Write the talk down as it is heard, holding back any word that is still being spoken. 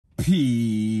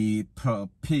People.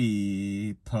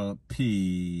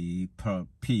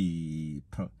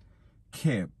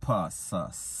 Que pasa,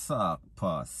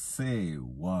 sakpa, say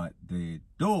what they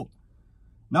do.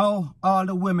 Now, all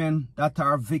the women that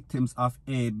are victims of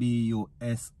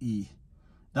ABUSE,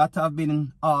 that have been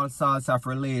in all sorts of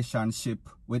relationship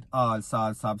with all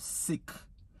sorts of sick,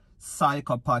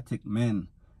 psychopathic men,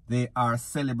 they are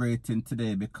celebrating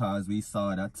today because we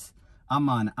saw that a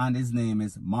man, and his name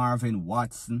is Marvin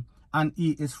Watson, and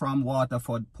he is from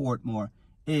Waterford, Portmore,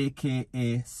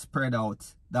 aka Spread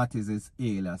Out, that is his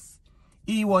alias.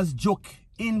 He was juked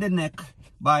in the neck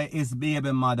by his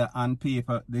baby mother, and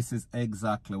people, this is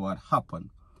exactly what happened.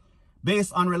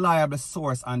 Based on reliable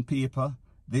source, and people,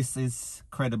 this is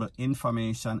credible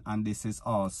information, and this is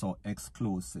also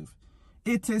exclusive.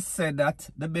 It is said that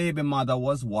the baby mother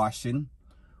was washing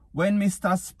when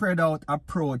Mr. Spread Out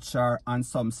approached her and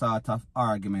some sort of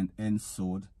argument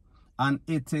ensued. And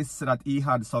it is said that he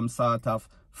had some sort of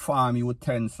farm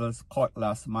utensils,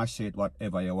 cutlass, machete,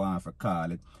 whatever you want to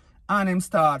call it. And him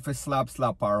start to slap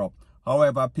her up.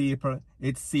 However, people,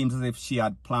 it seems as if she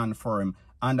had planned for him.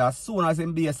 And as soon as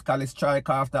him basically strike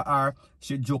after her,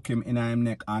 she juke him in her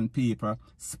neck, and people,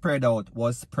 Spread Out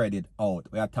was spreaded out.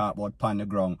 We are talking about pan the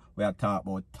ground. We are talking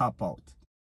about top out.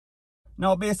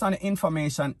 Now, based on the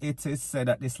information, it is said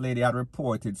that this lady had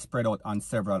reported Spread Out on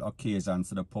several occasions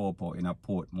to the Popo in a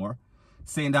Portmore,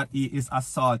 saying that he is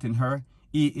assaulting her.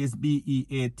 He is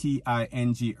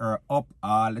BEATING her up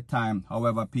all the time.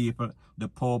 However, people, the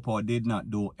Popo did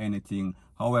not do anything.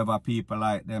 However, people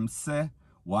like them say,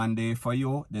 one day for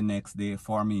you, the next day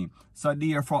for me. So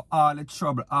therefore, all the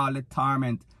trouble, all the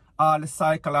torment, all the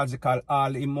psychological,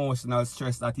 all the emotional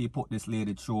stress that he put this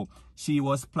lady through, she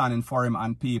was planning for him,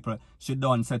 and people, she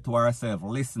done said to herself,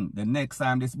 listen, the next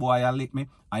time this boy will lick me,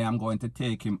 I am going to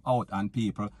take him out, and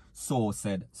people, so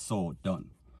said, so done.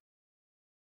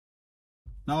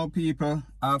 Now people,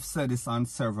 I've said this on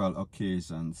several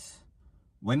occasions.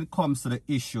 When it comes to the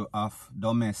issue of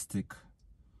domestic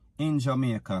in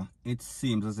Jamaica, it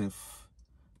seems as if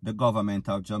the government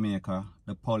of Jamaica,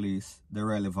 the police, the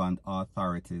relevant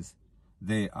authorities,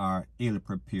 they are ill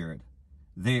prepared.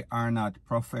 They are not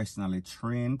professionally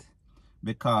trained,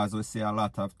 because we see a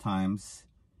lot of times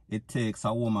it takes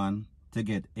a woman to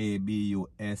get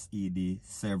ABUSED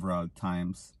several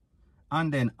times,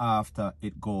 and then after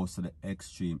it goes to the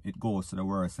extreme, it goes to the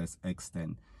worst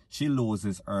extent. She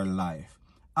loses her life.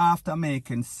 After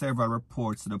making several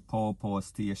reports to the Popo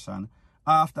station,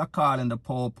 after calling the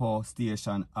Popo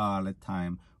station all the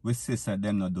time, we see that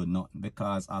them not do nothing,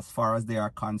 because as far as they are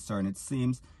concerned, it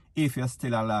seems if you're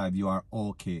still alive, you are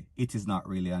okay. It is not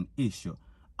really an issue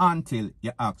until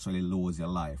you actually lose your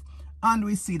life. And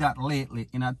we see that lately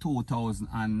in a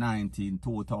 2019,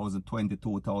 2020,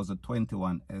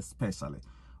 2021 especially.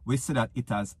 We see that it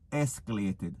has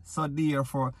escalated. So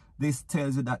therefore, this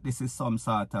tells you that this is some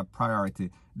sort of priority.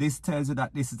 This tells you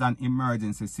that this is an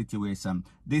emergency situation.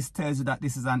 This tells you that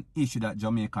this is an issue that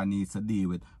Jamaica needs to deal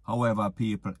with. However,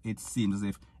 people, it seems as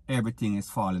if everything is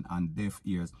falling on deaf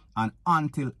ears. And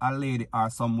until a lady or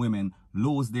some women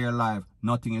lose their life,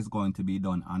 nothing is going to be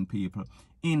done. And people,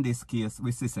 in this case,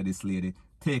 we see this lady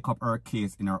take up her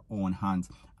case in her own hands,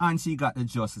 and she got the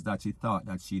justice that she thought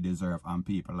that she deserved. And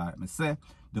people, like me say,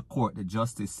 the court, the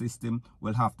justice system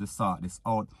will have to sort this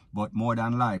out, but more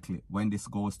than likely, when this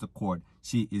goes to court,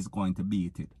 she is going to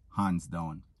beat it, hands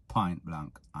down, point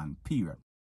blank, and period.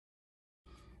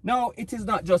 Now, it is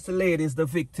not just the ladies, the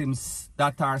victims,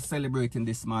 that are celebrating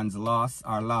this man's loss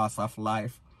or loss of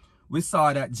life. We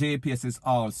saw that JPS is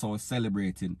also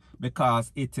celebrating,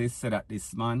 because it is said that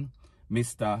this man,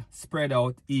 Mr. Spread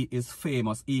Out, he is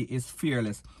famous, he is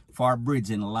fearless for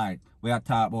bridging light. We are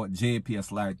talking about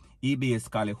JPS light. He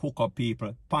basically hook up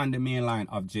people on the main line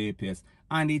of JPS,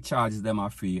 and he charges them a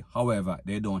fee. However,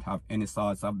 they don't have any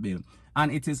sorts of bill.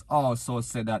 And it is also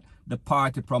said that the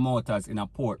party promoters in a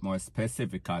Portmore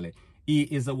specifically, he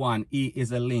is the one, he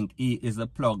is a link, he is a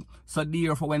plug. So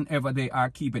therefore, whenever they are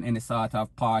keeping any sort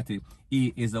of party,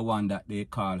 he is the one that they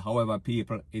call. However,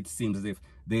 people, it seems as if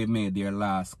they made their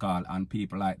last call, and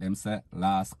people like them say,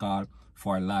 last call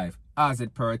for life. As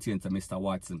it pertains to Mr.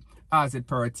 Watson, as it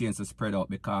pertains to Spread Out,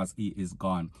 because he is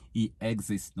gone. He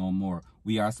exists no more.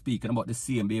 We are speaking about the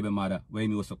same baby mother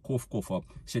when he used to cuff up,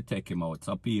 she take him out.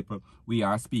 So people, we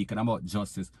are speaking about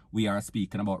justice. We are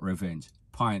speaking about revenge.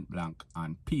 Point blank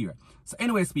and period. So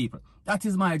anyways, people, that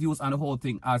is my views on the whole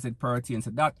thing as it pertains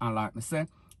to that. And like I said,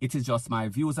 it is just my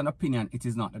views and opinion. It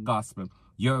is not the gospel.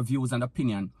 Your views and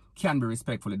opinion can be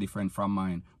respectfully different from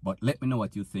mine. But let me know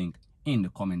what you think in the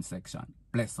comment section.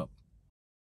 Bless up.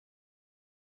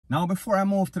 Now, before I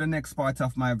move to the next part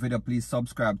of my video, please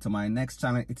subscribe to my next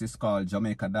channel. It is called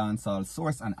Jamaica Dancehall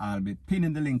Source, and I'll be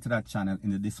pinning the link to that channel in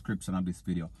the description of this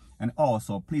video. And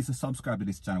also, please subscribe to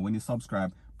this channel. When you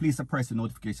subscribe, please press the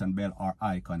notification bell or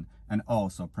icon, and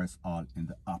also press all in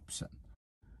the option.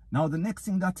 Now, the next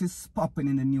thing that is popping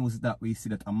in the news is that we see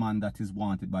that a man that is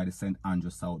wanted by the St.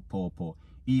 Andrew South Popo,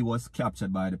 he was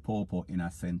captured by the Popo in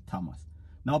a St. Thomas.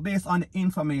 Now, based on the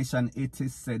information, it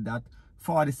is said that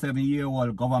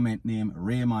 47-year-old government named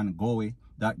Raymond Gowie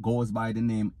that goes by the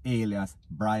name alias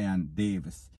Brian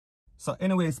Davis. So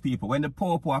anyways, people, when the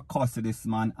Popo accosted this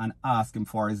man and asked him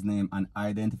for his name and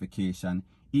identification,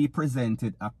 he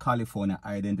presented a California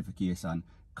identification.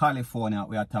 California,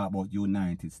 we are talking about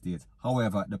United States.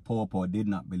 However, the Popo did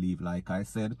not believe. Like I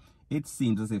said, it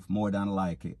seems as if more than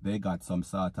likely they got some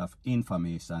sort of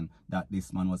information that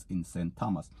this man was in St.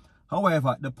 Thomas.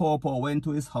 However, the Popo went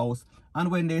to his house,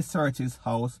 and when they searched his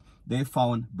house, they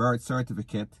found birth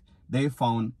certificate, they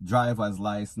found driver's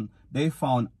license, they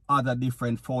found other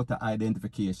different photo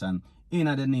identification in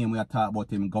the name we are talking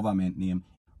about him, government name,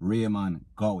 Raymond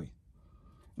Gowie.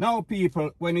 Now,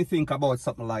 people, when you think about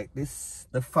something like this,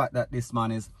 the fact that this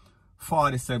man is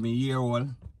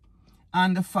 47-year-old,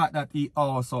 and the fact that he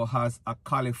also has a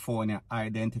California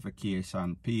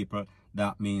identification, people,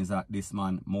 that means that this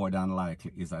man more than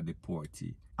likely is a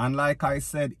deportee. And like I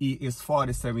said, he is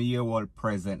 47-year-old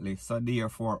presently, so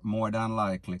therefore more than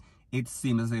likely it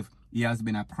seems as if he has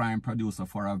been a crime producer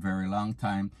for a very long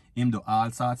time. Him do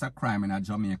all sorts of crime in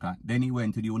Jamaica, then he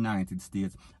went to the United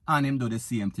States and him do the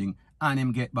same thing and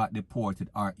him get back deported,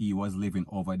 or he was living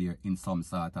over there in some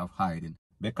sort of hiding.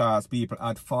 Because people,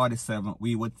 at 47,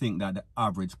 we would think that the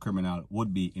average criminal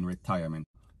would be in retirement.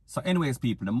 So anyways,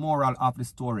 people, the moral of the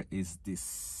story is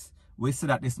this. We see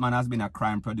that this man has been a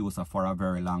crime producer for a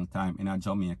very long time in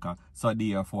Jamaica, so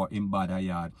therefore in bad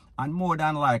yard. And more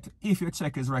than likely, if you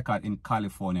check his record in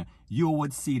California, you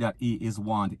would see that he is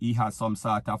wanted. He has some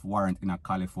sort of warrant in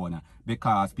California,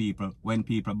 because people, when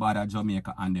people bother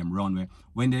Jamaica and them runway,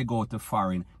 when they go to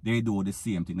foreign, they do the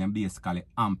same thing and basically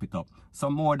amp it up. So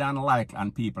more than likely,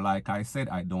 and people, like I said,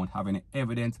 I don't have any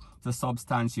evidence to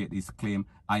substantiate this claim.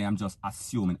 I am just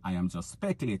assuming, I am just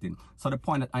speculating. So the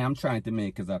point that I am trying to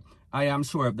make is that I am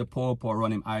sure if the Popo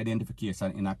run him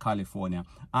identification in California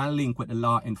and link with the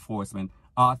law enforcement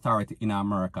authority in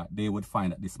America, they would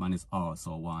find that this man is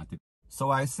also wanted. So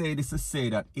I say this to say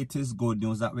that it is good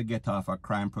news that we get off a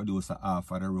crime producer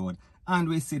off of the road, and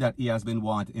we see that he has been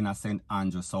wanted in a St.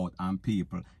 Andrew South. And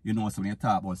people, you know, so when you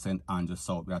talk about St. Andrew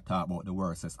South, we are talking about the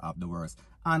worstest of the worst.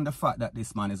 And the fact that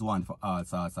this man is wanted for all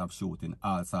sorts of shooting,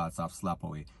 all sorts of slap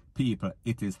away. People,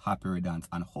 it is happy riddance,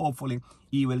 and hopefully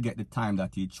he will get the time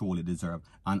that he truly deserves,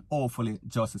 and hopefully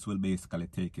justice will basically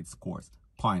take its course,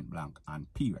 point blank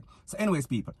and period. So anyways,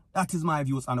 people, that is my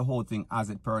views on the whole thing as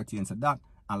it pertains to that.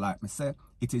 And like me said,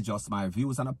 it is just my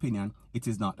views and opinion. It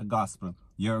is not the gospel.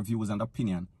 Your views and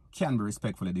opinion can be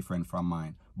respectfully different from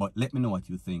mine, but let me know what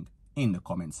you think in the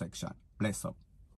comment section. Bless up.